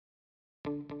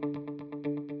Fisher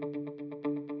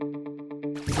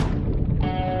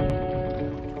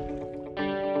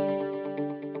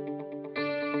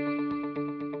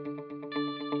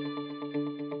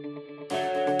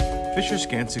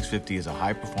Scan 650 is a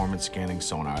high-performance scanning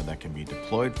sonar that can be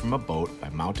deployed from a boat by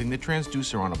mounting the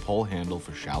transducer on a pole handle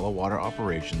for shallow water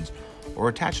operations or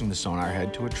attaching the sonar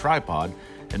head to a tripod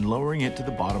and lowering it to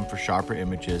the bottom for sharper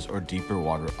images or deeper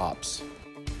water ops.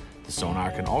 The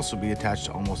sonar can also be attached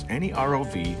to almost any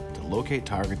ROV to locate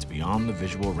targets beyond the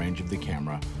visual range of the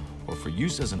camera or for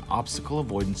use as an obstacle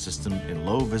avoidance system in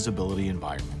low visibility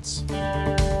environments.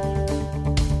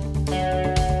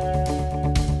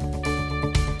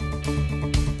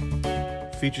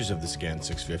 Features of the Scan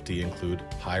 650 include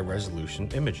high-resolution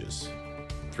images,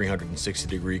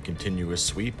 360-degree continuous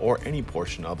sweep or any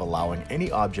portion of allowing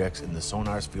any objects in the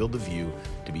sonar's field of view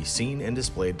to be seen and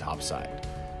displayed topside,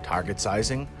 target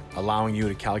sizing, allowing you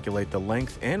to calculate the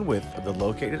length and width of the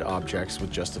located objects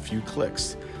with just a few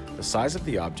clicks. The size of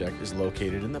the object is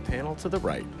located in the panel to the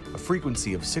right, a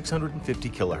frequency of 650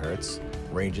 kilohertz,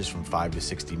 ranges from 5 to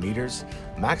 60 meters,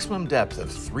 maximum depth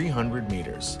of 300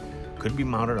 meters. Could be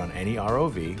mounted on any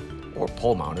ROV or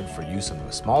pole mounted for use on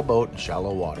a small boat in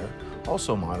shallow water,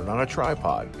 also mounted on a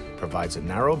tripod, provides a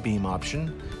narrow beam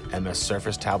option, MS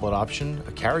Surface tablet option,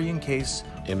 a carrying case,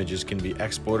 images can be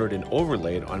exported and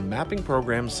overlaid on mapping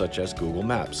programs such as Google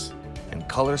Maps, and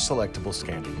color selectable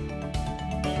scanning.